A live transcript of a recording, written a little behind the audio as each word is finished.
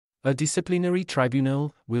A disciplinary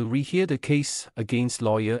tribunal will rehear the case against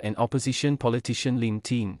lawyer and opposition politician Lim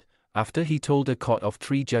Tean, after he told a court of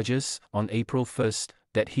 3 judges on April 1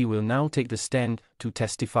 that he will now take the stand to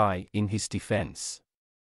testify in his defense.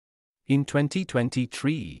 In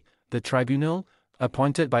 2023, the tribunal,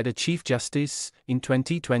 appointed by the Chief Justice in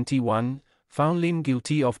 2021, found Lim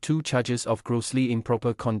guilty of 2 charges of grossly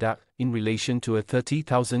improper conduct in relation to a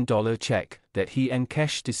 $30,000 cheque that he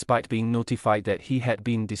encashed despite being notified that he had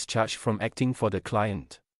been discharged from acting for the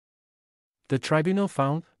client. The tribunal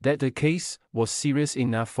found that the case was serious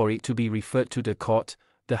enough for it to be referred to the court,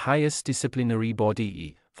 the highest disciplinary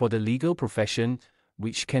body for the legal profession,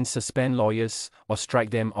 which can suspend lawyers or strike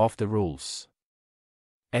them off the rolls.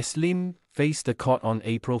 As Lim faced the court on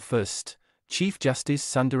April 1, Chief Justice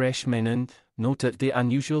Sundaresh Menon noted the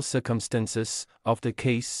unusual circumstances of the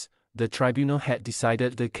case. The tribunal had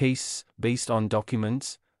decided the case based on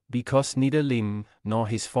documents, because neither Lim nor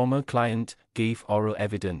his former client gave oral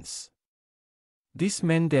evidence. This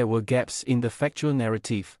meant there were gaps in the factual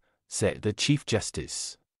narrative, said the Chief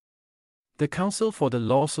Justice. The Counsel for the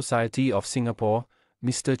Law Society of Singapore,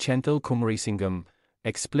 Mr. Chantal Kumarasingam,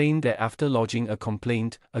 explained that after lodging a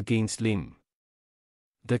complaint against Lim,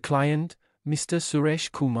 the client, Mr.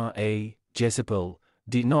 Suresh Kumar A. Jezebel,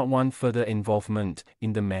 did not want further involvement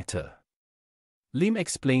in the matter. Lim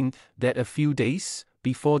explained that a few days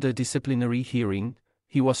before the disciplinary hearing,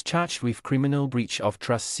 he was charged with criminal breach of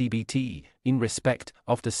trust (CBT) in respect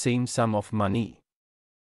of the same sum of money.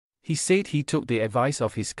 He said he took the advice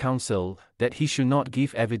of his counsel that he should not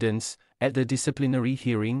give evidence at the disciplinary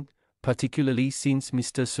hearing, particularly since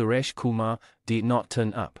Mr. Suresh Kumar did not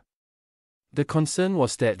turn up. The concern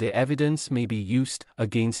was that the evidence may be used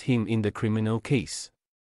against him in the criminal case,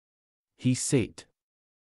 he said.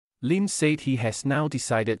 Lim said he has now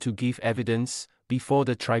decided to give evidence before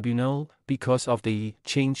the tribunal because of the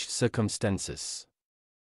changed circumstances.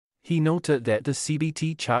 He noted that the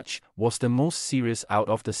CBT charge was the most serious out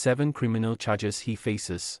of the 7 criminal charges he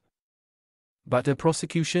faces. But the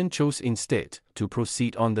prosecution chose instead to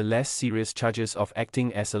proceed on the less serious charges of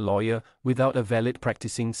acting as a lawyer without a valid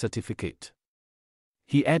practicing certificate.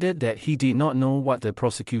 He added that he did not know what the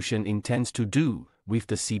prosecution intends to do with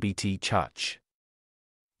the CBT charge.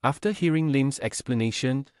 After hearing Lim's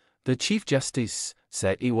explanation, the Chief Justice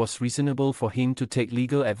said it was reasonable for him to take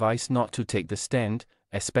legal advice not to take the stand,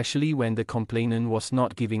 especially when the complainant was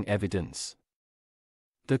not giving evidence.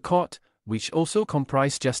 The court, which also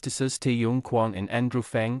comprised Justices Tay Yong Kwang and Andrew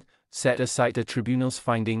Fang, set aside the tribunal's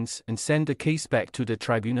findings and sent the case back to the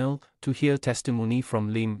tribunal to hear testimony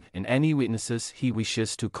from Lim and any witnesses he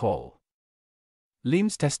wishes to call.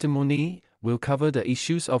 Lim's testimony will cover the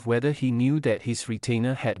issues of whether he knew that his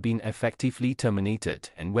retainer had been effectively terminated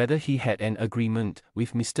and whether he had an agreement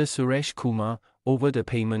with Mr. Suresh Kumar over the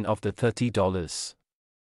payment of the $30,000.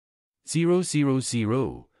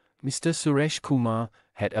 Mr. Suresh Kumar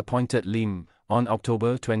had appointed Lim on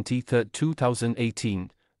October 23,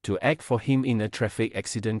 2018, to act for him in a traffic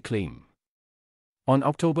accident claim. On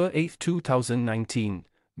October 8, 2019,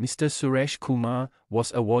 Mr. Suresh Kumar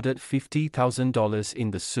was awarded $50,000 in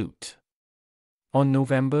the suit. On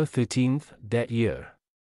November 13 that year,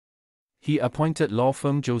 he appointed law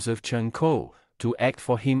firm Joseph Chen Co. to act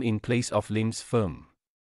for him in place of Lim's firm.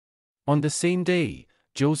 On the same day,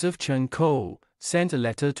 Joseph Chen Co. sent a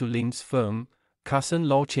letter to Lim's firm, Carson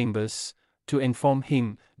Law Chambers, to inform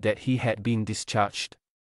him that he had been discharged,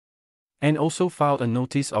 and also filed a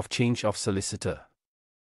notice of change of solicitor.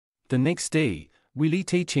 The next day, Willie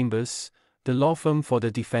Tay Chambers, the law firm for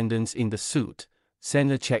the defendants in the suit,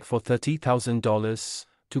 sent a check for $30,000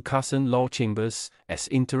 to Carson Law Chambers as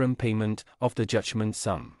interim payment of the judgment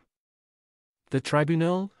sum. The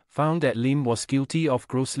tribunal found that Lim was guilty of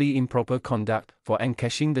grossly improper conduct for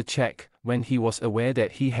encashing the check when he was aware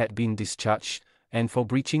that he had been discharged, and for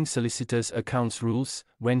breaching solicitors' accounts rules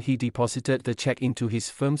when he deposited the check into his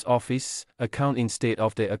firm's office account instead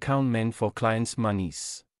of the account meant for clients'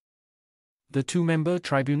 monies. The 2-member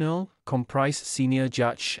tribunal comprised Senior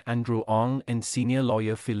Judge Andrew Ong and Senior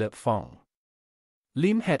Lawyer Philip Fong.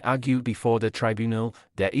 Lim had argued before the tribunal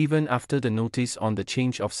that even after the notice on the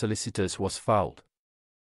change of solicitors was filed,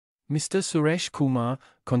 Mr. Suresh Kumar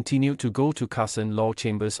continued to go to Carson Law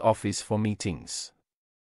Chambers' office for meetings.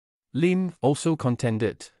 Lim also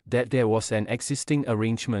contended that there was an existing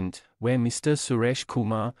arrangement where Mr. Suresh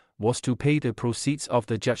Kumar was to pay the proceeds of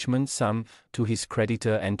the judgment sum to his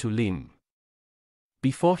creditor and to Lim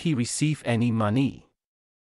before he received any money.